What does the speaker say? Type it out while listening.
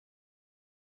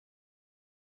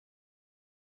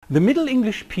The Middle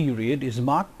English period is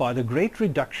marked by the great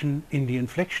reduction in the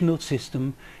inflectional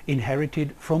system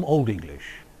inherited from Old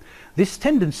English. This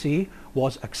tendency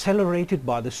was accelerated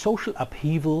by the social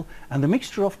upheaval and the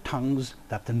mixture of tongues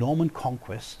that the Norman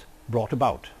conquest brought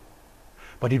about.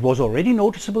 But it was already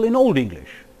noticeable in Old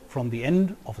English from the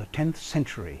end of the 10th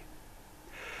century.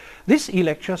 This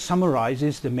e-lecture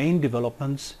summarizes the main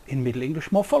developments in Middle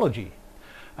English morphology.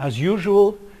 As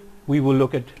usual, we will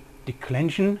look at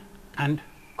declension and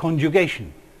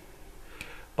conjugation.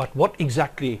 But what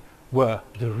exactly were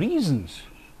the reasons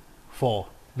for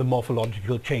the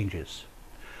morphological changes?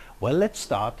 Well, let's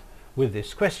start with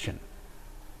this question.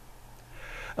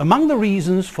 Among the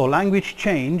reasons for language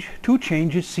change, two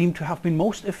changes seem to have been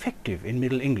most effective in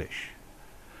Middle English.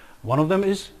 One of them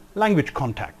is language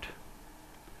contact.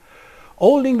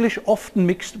 Old English often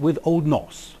mixed with Old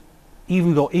Norse.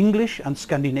 Even though English and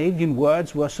Scandinavian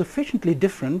words were sufficiently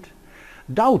different,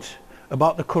 doubt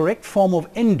about the correct form of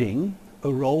ending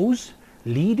arose,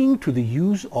 leading to the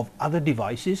use of other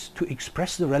devices to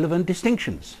express the relevant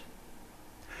distinctions.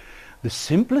 The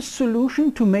simplest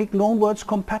solution to make loanwords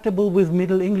compatible with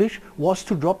Middle English was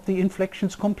to drop the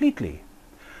inflections completely,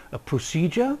 a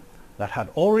procedure that had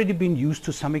already been used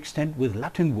to some extent with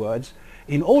Latin words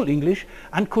in Old English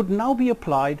and could now be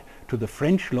applied to the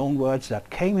French loanwords that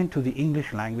came into the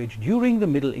English language during the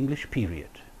Middle English period.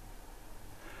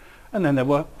 And then there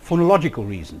were phonological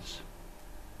reasons.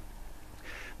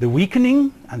 The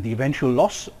weakening and the eventual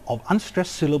loss of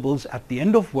unstressed syllables at the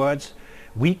end of words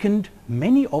weakened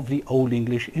many of the Old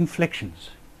English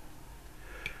inflections.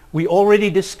 We already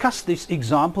discussed this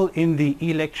example in the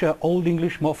e-lecture Old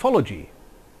English Morphology.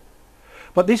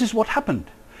 But this is what happened.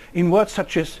 In words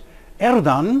such as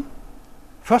erdan,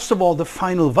 first of all the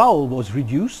final vowel was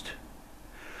reduced.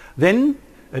 Then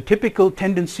a typical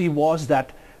tendency was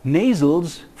that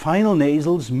nasals, final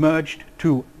nasals, merged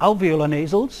to alveolar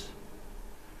nasals,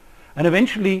 and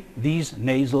eventually these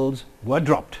nasals were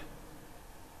dropped.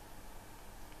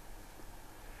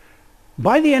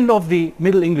 By the end of the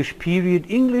Middle English period,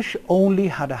 English only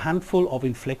had a handful of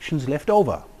inflections left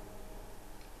over.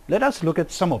 Let us look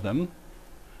at some of them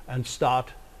and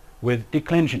start with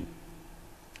declension.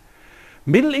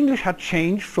 Middle English had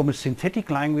changed from a synthetic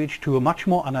language to a much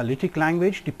more analytic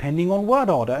language depending on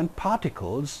word order and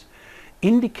particles,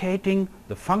 indicating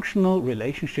the functional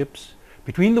relationships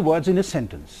between the words in a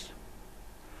sentence.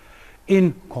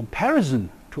 In comparison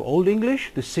to Old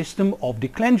English, the system of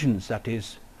declensions, that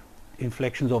is,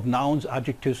 inflections of nouns,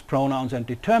 adjectives, pronouns and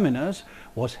determiners,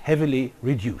 was heavily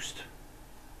reduced.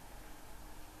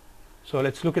 So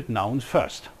let's look at nouns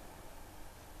first.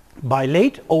 By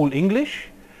late Old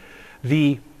English,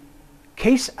 the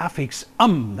case affix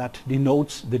that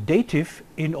denotes the dative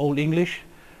in Old English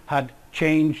had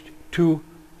changed to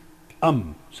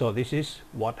So this is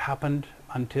what happened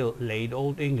until late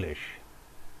Old English.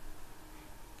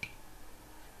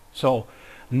 So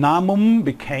namum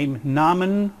became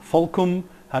namen, folcum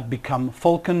had become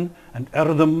folken, and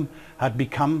erdum had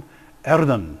become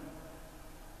erden.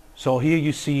 So here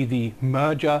you see the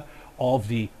merger of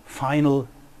the final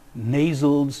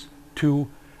nasals to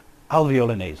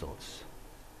alveolar nasals.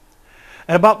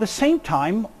 At about the same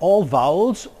time, all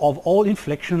vowels of all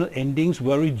inflectional endings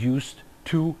were reduced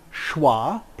to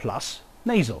schwa plus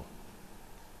nasal.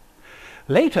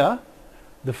 Later,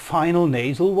 the final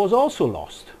nasal was also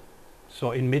lost.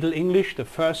 So in Middle English, the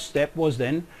first step was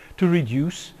then to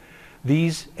reduce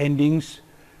these endings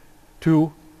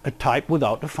to a type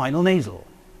without a final nasal.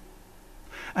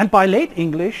 And by late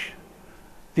English,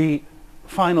 the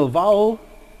final vowel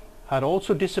had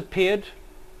also disappeared.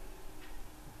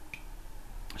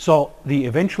 So the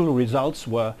eventual results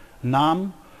were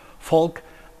nam, folk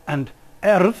and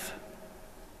erth,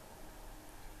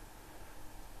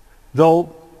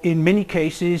 though in many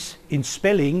cases in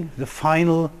spelling the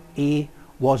final E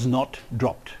was not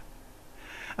dropped.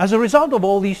 As a result of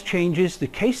all these changes, the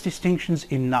case distinctions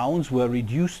in nouns were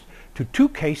reduced to two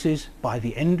cases by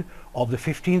the end of the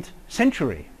 15th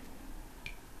century.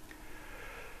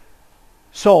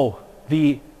 So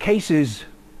the cases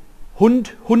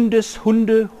hund, hundes,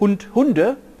 hunde, hund,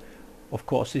 hunde, of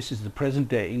course this is the present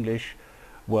day English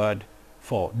word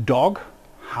for dog,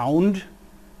 hound.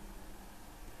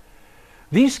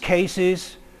 These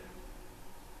cases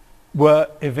were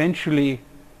eventually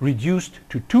reduced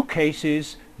to two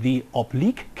cases, the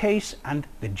oblique case and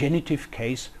the genitive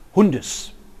case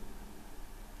hundus.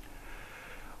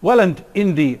 Well, and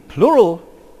in the plural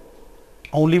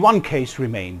only one case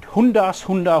remained. Hundas,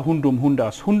 hunda, hundum,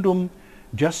 hundas, hundum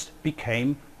just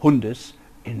became hundus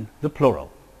in the plural.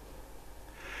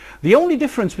 The only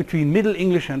difference between Middle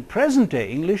English and present-day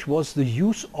English was the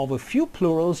use of a few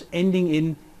plurals ending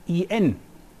in en,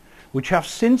 which have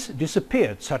since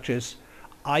disappeared, such as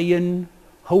iron,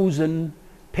 hosen,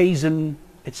 pesen,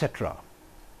 etc.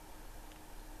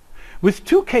 With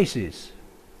two cases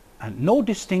and no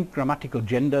distinct grammatical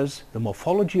genders, the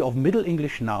morphology of Middle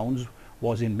English nouns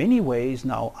was in many ways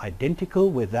now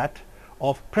identical with that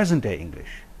of present-day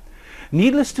English.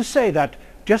 Needless to say that,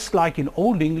 just like in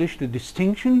Old English, the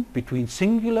distinction between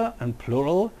singular and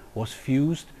plural was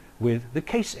fused with the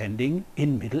case ending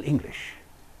in Middle English.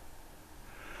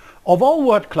 Of all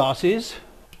word classes,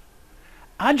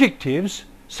 adjectives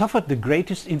suffered the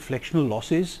greatest inflectional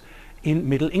losses in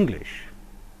Middle English.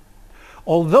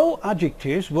 Although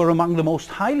adjectives were among the most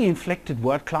highly inflected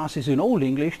word classes in Old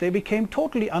English, they became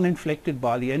totally uninflected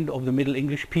by the end of the Middle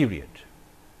English period.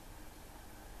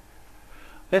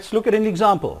 Let's look at an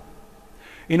example.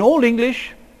 In Old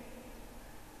English,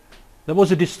 there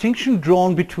was a distinction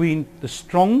drawn between the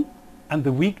strong and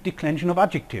the weak declension of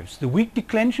adjectives. The weak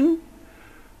declension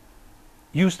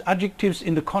used adjectives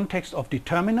in the context of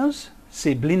determiners,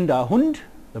 se blinda Hund,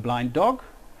 the blind dog,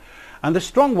 and the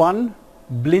strong one,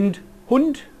 blind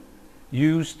Hund,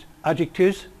 used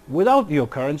adjectives without the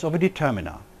occurrence of a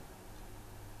determiner.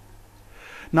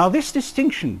 Now this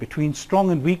distinction between strong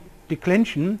and weak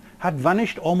declension had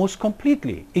vanished almost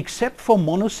completely, except for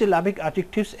monosyllabic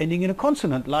adjectives ending in a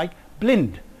consonant like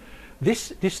blind.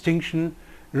 This distinction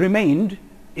remained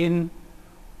in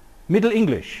Middle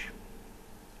English.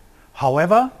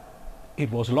 However,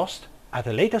 it was lost at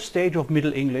a later stage of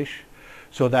Middle English,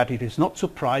 so that it is not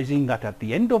surprising that at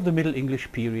the end of the Middle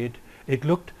English period it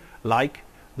looked like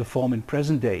the form in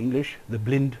present-day English, the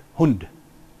blind Hund.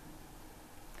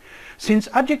 Since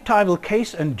adjectival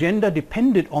case and gender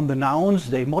depended on the nouns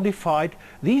they modified,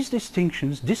 these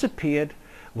distinctions disappeared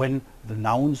when the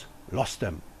nouns lost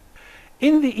them.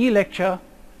 In the e-lecture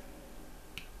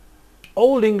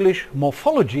Old English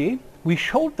Morphology, we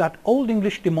showed that Old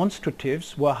English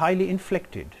demonstratives were highly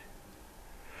inflected.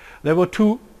 There were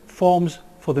two forms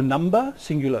for the number,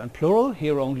 singular and plural.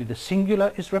 Here only the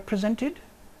singular is represented.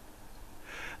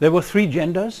 There were 3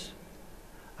 genders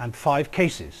and 5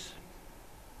 cases.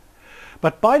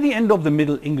 But by the end of the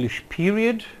Middle English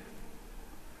period,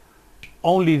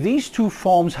 only these 2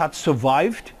 forms had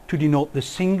survived to denote the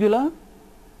singular,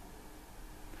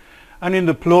 and in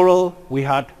the plural we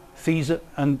had these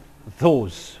and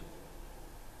those.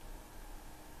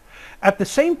 At the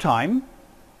same time,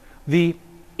 the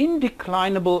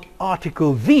indeclinable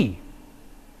article the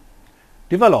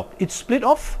developed. It split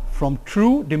off from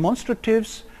true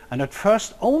demonstratives and at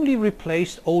first only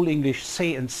replaced Old English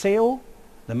se and seo,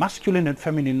 the masculine and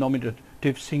feminine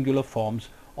nominative singular forms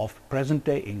of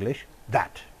present-day English,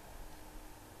 that.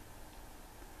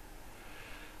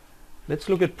 Let's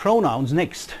look at pronouns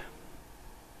next.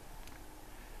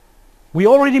 We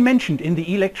already mentioned in the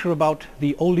e-lecture about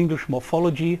the Old English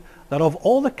morphology that of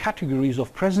all the categories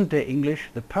of present-day English,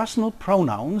 the personal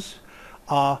pronouns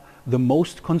are the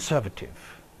most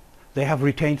conservative. They have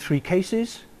retained 3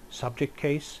 cases, subject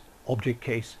case, object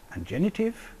case and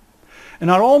genitive,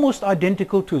 and are almost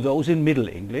identical to those in Middle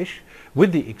English,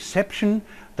 with the exception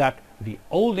that the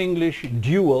Old English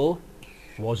dual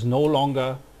was no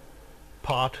longer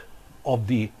part of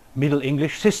the Middle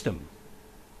English system.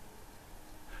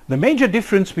 The major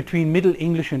difference between Middle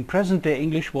English and present-day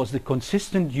English was the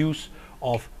consistent use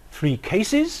of 3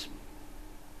 cases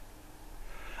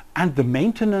and the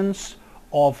maintenance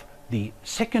of the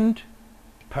second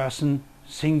person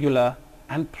singular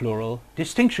and plural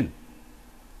distinction.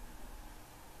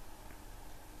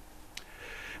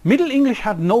 Middle English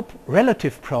had no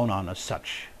relative pronoun as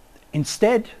such.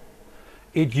 Instead,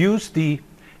 it used the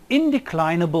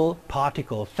indeclinable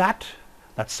particle that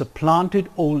supplanted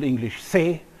Old English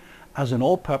the as an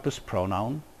all-purpose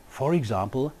pronoun, for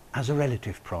example, as a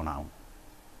relative pronoun.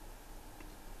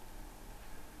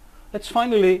 Let's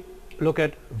finally look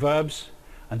at verbs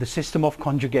and the system of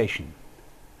conjugation.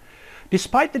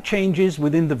 Despite the changes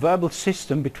within the verbal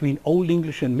system between Old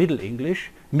English and Middle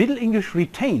English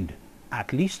retained,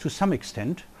 at least to some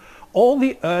extent, all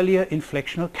the earlier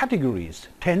inflectional categories,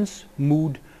 tense,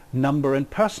 mood, number and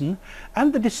person,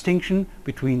 and the distinction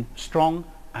between strong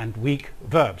and weak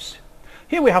verbs.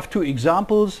 Here we have 2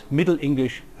 examples, Middle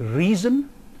English reason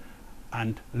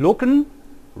and loken,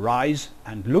 rise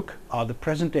and look are the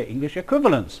present-day English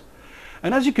equivalents.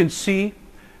 And as you can see,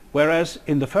 whereas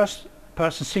in the first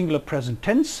person singular present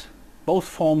tense, both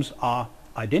forms are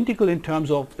identical in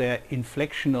terms of their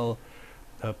inflectional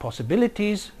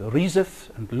possibilities,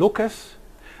 reaseth and looketh,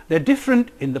 they're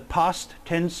different in the past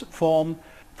tense form,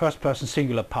 first person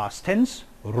singular past tense,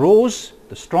 rose,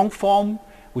 the strong form,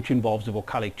 which involves the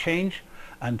vocalic change,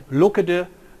 and locede,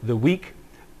 the weak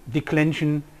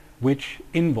declension, which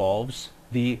involves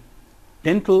the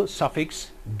dental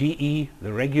suffix de,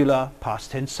 the regular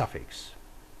past tense suffix.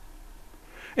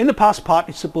 In the past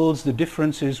participles, the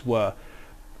differences were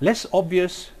less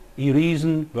obvious,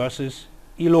 iresen versus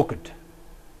ilocet.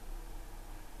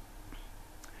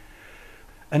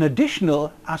 An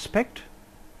additional aspect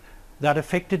that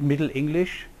affected Middle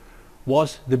English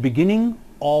was the beginning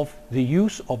of the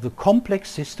use of the complex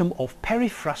system of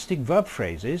periphrastic verb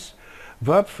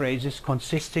phrases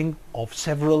consisting of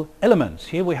several elements.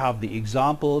 Here we have the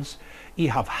examples: I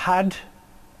have had,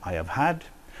 I have had,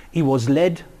 he was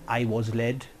led, I was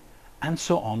led, and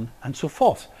so on and so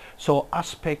forth. So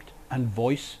aspect and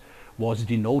voice was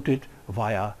denoted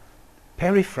via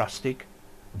periphrastic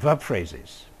verb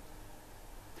phrases.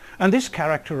 And this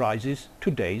characterizes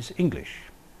today's English.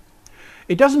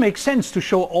 It doesn't make sense to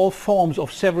show all forms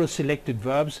of several selected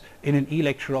verbs in an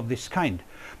e-lecture of this kind.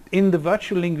 In the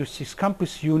Virtual Linguistics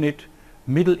Campus Unit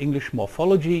Middle English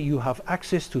Morphology, you have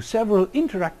access to several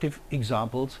interactive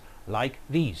examples like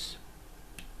these.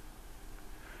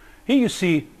 Here you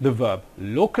see the verb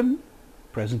loken,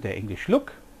 present day English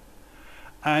look,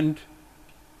 and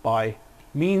by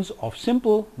means of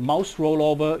simple mouse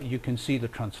rollover you can see the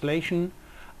translation,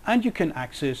 and you can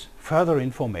access further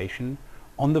information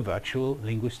on the Virtual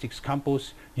Linguistics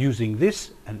Campus using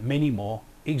this and many more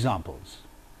examples.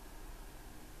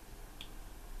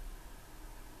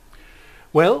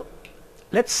 Well,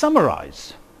 let's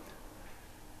summarize.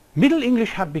 Middle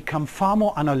English had become far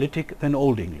more analytic than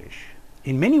Old English.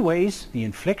 In many ways, the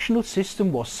inflectional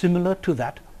system was similar to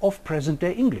that of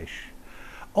present-day English.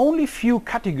 Only few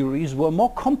categories were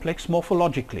more complex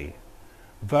morphologically.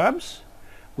 Verbs,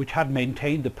 which had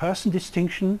maintained the person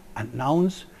distinction, and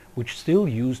nouns, which still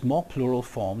used more plural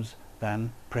forms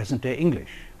than present-day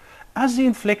English. As the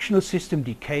inflectional system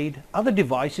decayed, other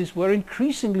devices were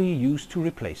increasingly used to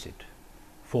replace it.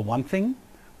 For one thing,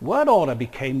 word order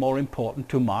became more important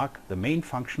to mark the main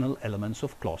functional elements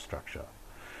of clause structure.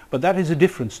 But that is a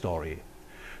different story.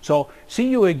 So see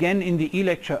you again in the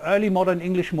e-lecture Early Modern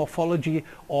English Morphology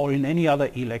or in any other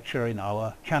e-lecture in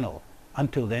our channel.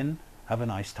 Until then, have a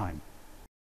nice time.